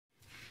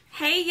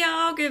Hey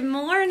y'all, good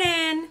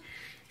morning.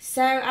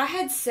 So I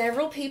had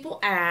several people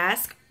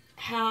ask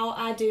how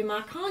I do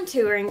my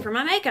contouring for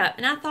my makeup,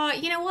 and I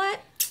thought, you know what?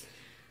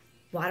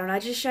 Why don't I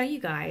just show you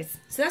guys?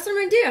 So that's what I'm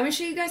gonna do. I'm gonna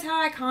show you guys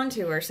how I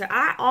contour. So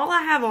all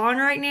I have on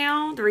right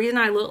now, the reason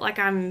I look like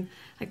I'm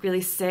like really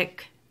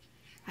sick,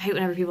 I hate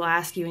whenever people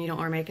ask you when you don't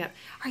wear makeup,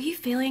 are you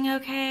feeling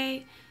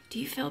okay?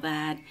 Do you feel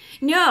bad?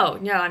 No,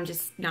 I'm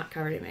just not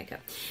covered in makeup.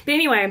 But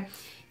anyway,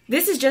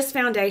 this is just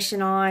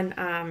foundation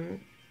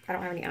on. I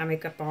don't have any eye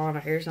makeup on.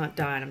 My hair's not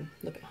done. I'm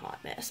looking a hot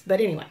mess.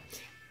 But anyway,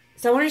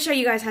 so I want to show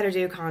you guys how to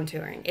do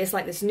contouring. It's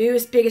like this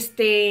newest, biggest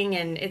thing,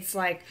 and it's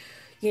like,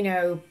 you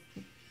know,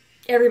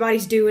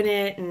 everybody's doing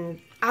it.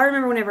 And I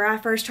remember whenever I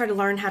first tried to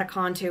learn how to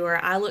contour,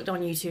 I looked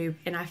on YouTube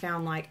and I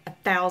found like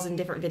 1,000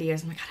 different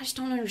videos. I'm like, I just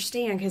don't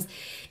understand, because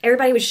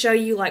everybody would show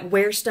you like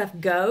where stuff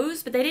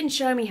goes, but they didn't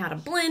show me how to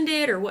blend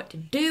it or what to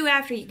do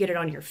after you get it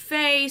on your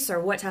face or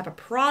what type of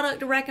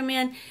product to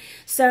recommend.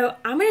 So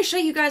I'm going to show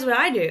you guys what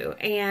I do.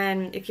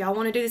 And if y'all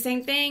want to do the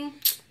same thing,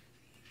 it's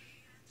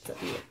up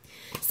to you.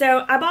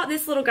 So I bought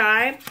this little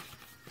guy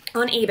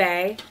on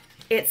eBay.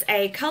 It's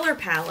a color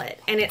palette,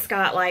 and it's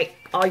got like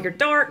all your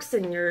darks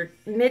and your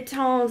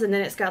midtones, and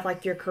then it's got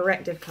like your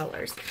corrective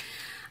colors.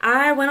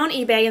 I went on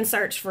eBay and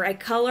searched for a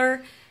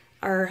color,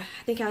 or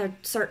I think I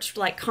searched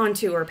like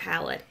contour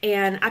palette,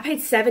 and I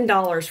paid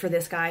 $7 for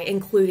this guy,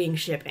 including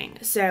shipping.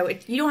 So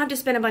you don't have to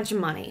spend a bunch of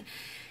money.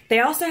 They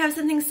also have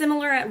something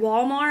similar at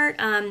Walmart.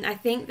 I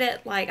think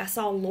that like I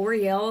saw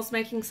L'Oreal's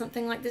making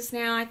something like this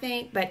now, I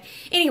think. But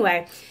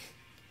anyway,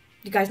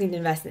 you guys need to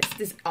invest in this.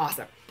 This is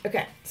awesome.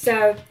 Okay,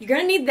 so you're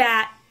going to need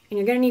that, and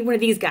you're going to need one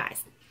of these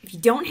guys. If you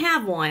don't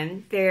have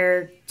one,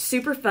 they're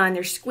super fun.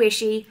 They're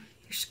squishy.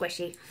 They're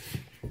squishy.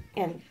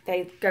 And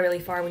they go really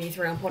far when you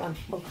throw them. Hold on.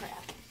 Oh,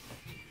 crap.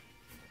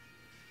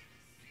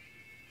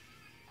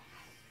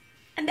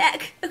 I'm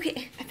back.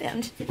 Okay, I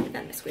found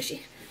my squishy.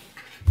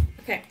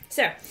 Okay,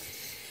 so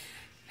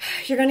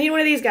you're going to need one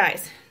of these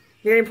guys.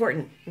 Very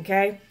important,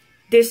 okay?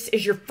 This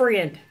is your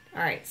friend.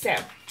 All right, so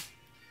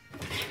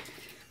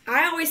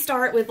I always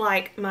start with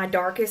like my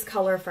darkest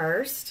color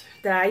first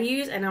that I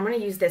use, and I'm going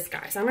to use this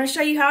guy. So I'm going to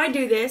show you how I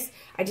do this.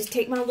 I just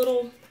take my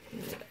little,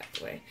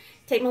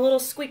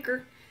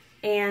 squeaker,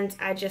 and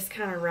I just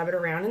kind of rub it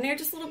around in there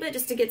just a little bit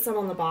just to get some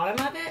on the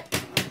bottom of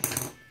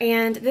it.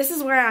 And this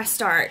is where I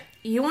start.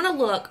 You want to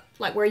look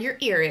like where your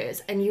ear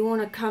is, and you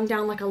want to come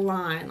down like a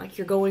line, like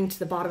you're going to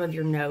the bottom of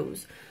your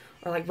nose,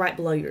 or like right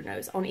below your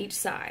nose on each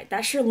side.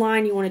 That's your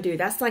line you want to do.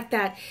 That's like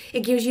that.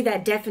 It gives you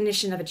that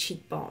definition of a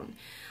cheekbone.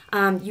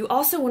 You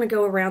also want to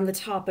go around the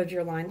top of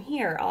your line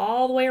here,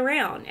 all the way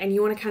around, and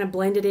you want to kind of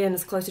blend it in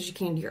as close as you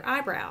can to your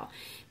eyebrow,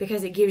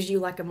 because it gives you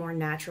like a more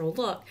natural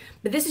look.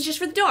 But this is just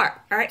for the dark.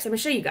 All right, so I'm going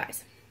to show you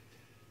guys.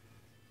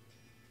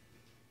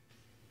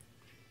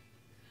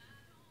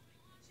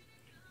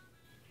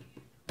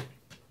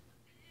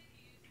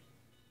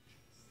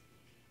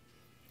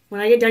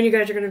 When I get done, you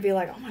guys are going to be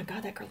like, oh my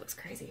God, that girl looks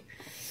crazy.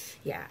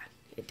 Yeah,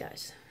 it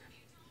does.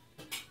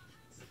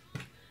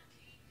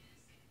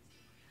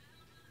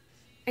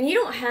 And you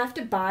don't have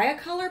to buy a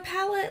color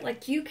palette.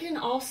 Like, you can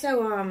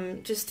also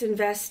just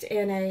invest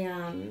in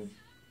a,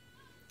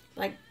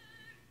 like,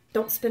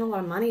 don't spend a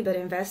lot of money, but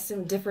invest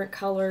in different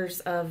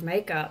colors of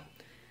makeup,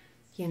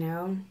 you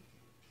know?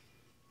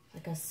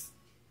 Like us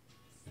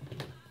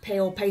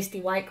pale,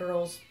 pasty white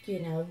girls, you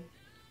know.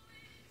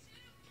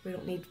 We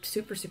don't need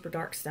super, super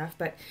dark stuff,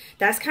 but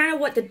that's kind of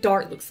what the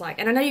dark looks like.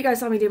 And I know you guys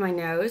saw me do my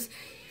nose.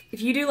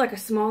 If you do like a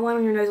small line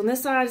on your nose on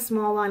this side, a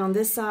small line on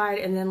this side,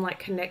 and then like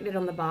connect it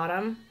on the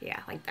bottom,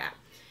 yeah, like that.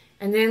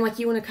 And then like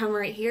you want to come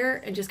right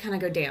here and just kind of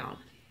go down.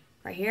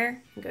 Right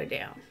here, and go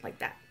down, like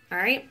that, all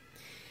right?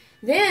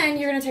 Then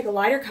you're going to take a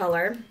lighter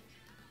color.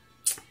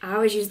 I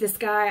always use this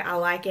guy. I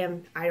like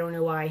him. I don't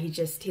know why. He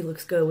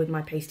looks good with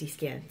my pasty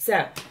skin. So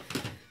I'm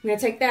going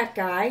to take that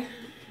guy.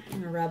 I'm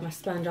going to rub my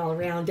sponge all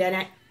around in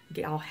it,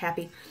 get all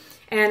happy.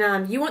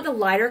 And you want the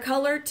lighter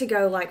color to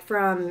go like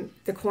from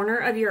the corner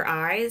of your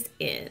eyes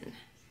in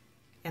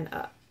and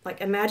up.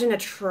 Like imagine a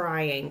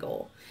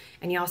triangle.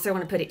 And you also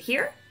want to put it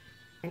here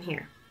and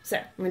here. So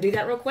I'm going to do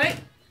that real quick.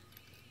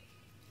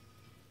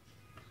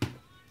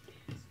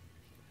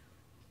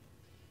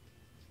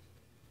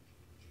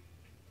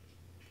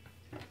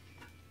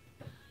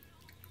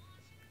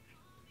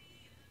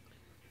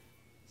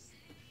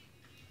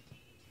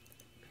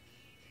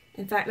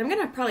 In fact, I'm going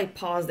to probably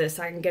pause this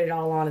so I can get it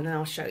all on, and then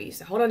I'll show you.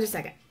 So hold on just a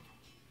second.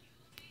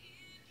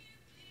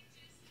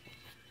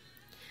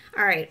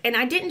 All right, and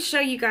I didn't show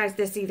you guys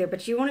this either,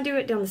 but you want to do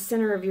it down the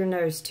center of your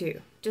nose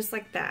too, just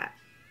like that.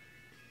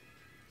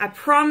 I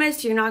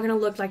promise you're not going to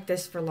look like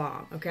this for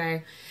long,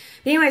 okay?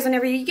 But anyways,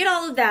 whenever you get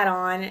all of that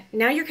on,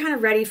 now you're kind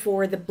of ready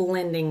for the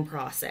blending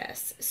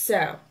process.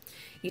 So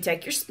you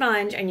take your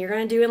sponge, and you're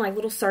going to do in like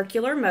little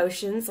circular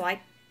motions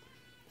like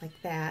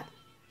that.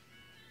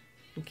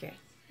 Okay.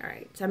 All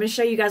right, so I'm going to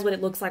show you guys what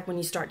it looks like when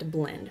you start to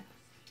blend.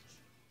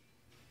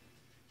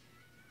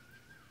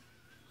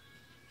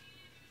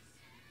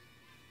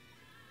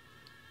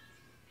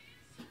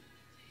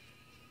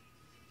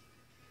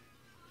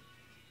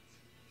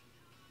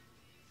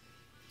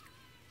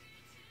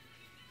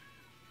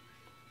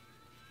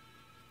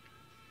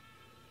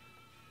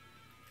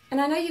 And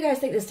I know you guys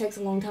think this takes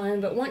a long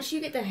time, but once you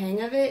get the hang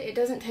of it, it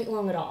doesn't take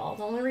long at all.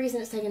 The only reason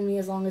it's taken me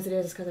as long as it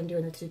is because I'm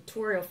doing the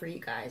tutorial for you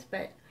guys.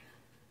 But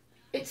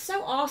it's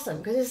so awesome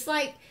because it's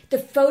like the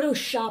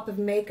Photoshop of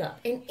makeup,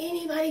 and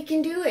anybody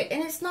can do it.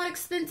 And it's not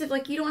expensive.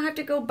 Like, you don't have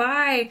to go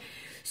buy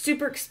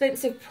super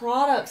expensive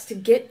products to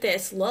get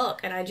this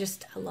look. And I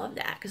love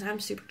that because I'm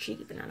super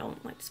cheap and I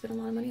don't like to spend a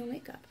lot of money on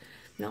makeup.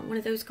 I'm not one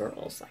of those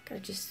girls. Like,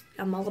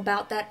 I'm all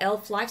about that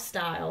elf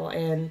lifestyle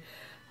and,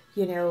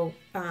 you know,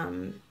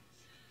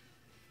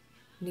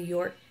 New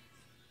York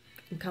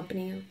and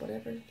Company or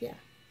whatever. Yeah.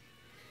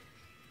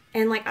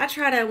 And like, I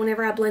try to,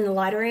 whenever I blend the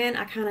lighter in,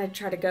 I kind of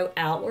try to go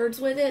outwards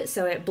with it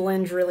so it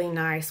blends really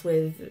nice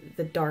with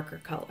the darker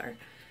color.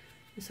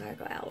 And so I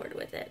go outward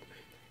with it.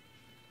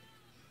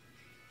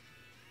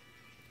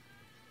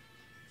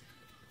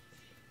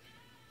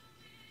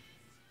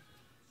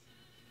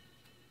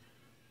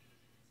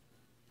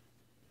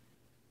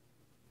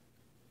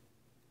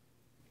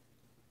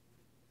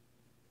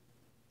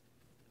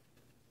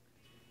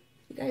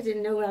 You guys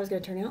didn't know what I was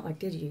going to turn out like,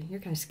 did you?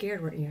 You're kind of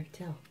scared, weren't you? I could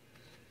tell.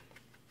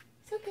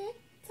 It's okay.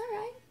 It's all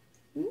right.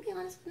 You can be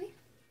honest with me.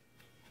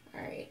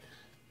 All right.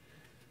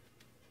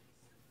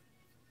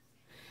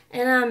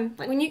 And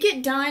like, when you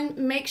get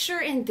done, make sure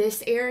in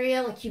this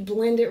area, like, you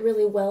blend it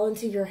really well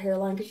into your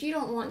hairline because you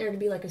don't want there to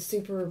be like a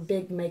super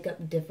big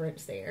makeup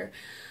difference there.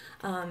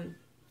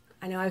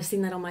 I know I've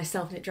seen that on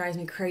myself and it drives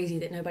me crazy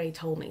that nobody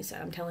told me, so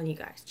I'm telling you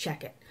guys,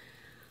 check it.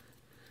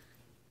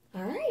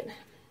 All right.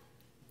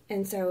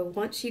 And so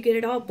once you get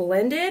it all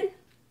blended,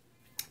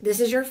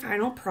 this is your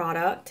final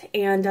product.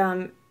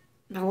 And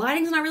my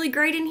lighting's not really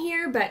great in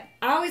here, but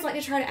I always like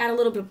to try to add a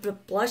little bit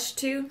of blush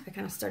too. I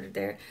kind of started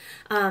there.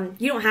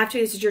 You don't have to,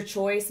 this is your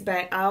choice,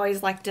 but I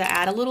always like to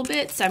add a little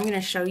bit. So I'm going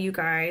to show you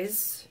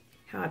guys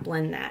how I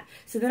blend that.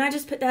 So then I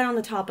just put that on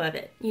the top of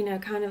it, you know,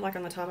 kind of like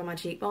on the top of my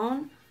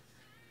cheekbone.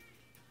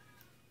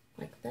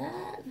 Like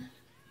that.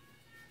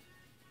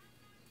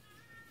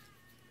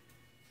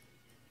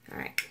 All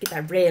right, get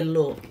that red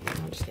look. No,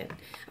 I'm just kidding.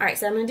 All right,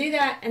 so I'm going to do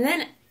that. And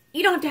then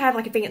you don't have to have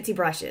like a fancy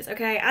brushes,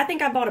 okay? I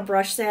think I bought a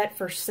brush set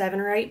for $7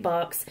 or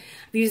 $8. I've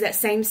used that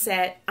same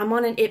set. I'm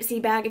on an Ipsy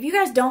bag. If you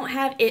guys don't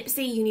have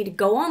Ipsy, you need to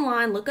go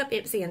online, look up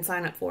Ipsy, and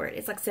sign up for it.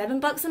 It's like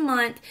 $7 a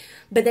month,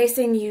 but they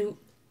send you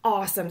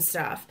awesome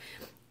stuff.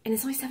 And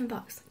it's only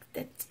 $7.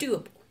 That's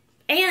doable.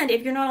 And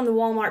if you're not on the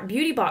Walmart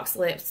Beauty Box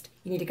list,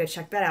 you need to go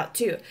check that out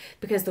too,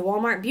 because the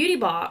Walmart Beauty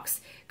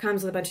Box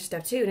comes with a bunch of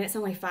stuff too, and it's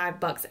only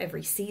 $5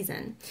 every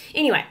season.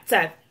 Anyway, so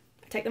I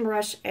take the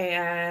brush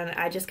and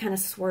I just kind of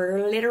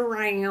swirl it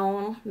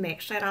around,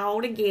 mix it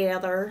all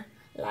together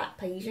like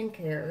peas and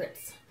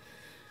carrots.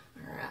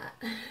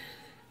 All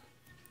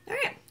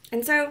right,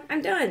 and so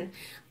I'm done.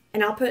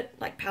 And I'll put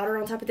like powder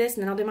on top of this,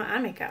 and then I'll do my eye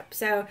makeup.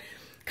 So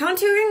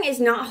contouring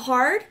is not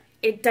hard.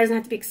 It doesn't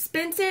have to be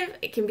expensive.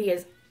 It can be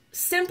as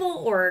simple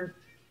or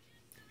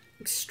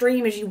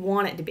extreme as you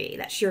want it to be.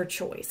 That's your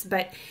choice.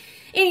 But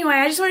anyway,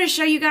 I just wanted to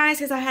show you guys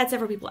because I had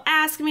several people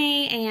ask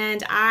me,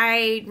 and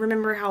I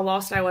remember how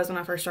lost I was when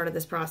I first started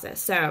this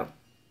process. So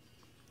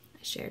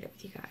I shared it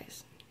with you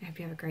guys. I hope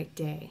you have a great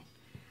day.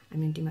 I'm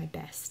going to do my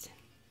best.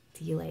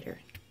 See you later.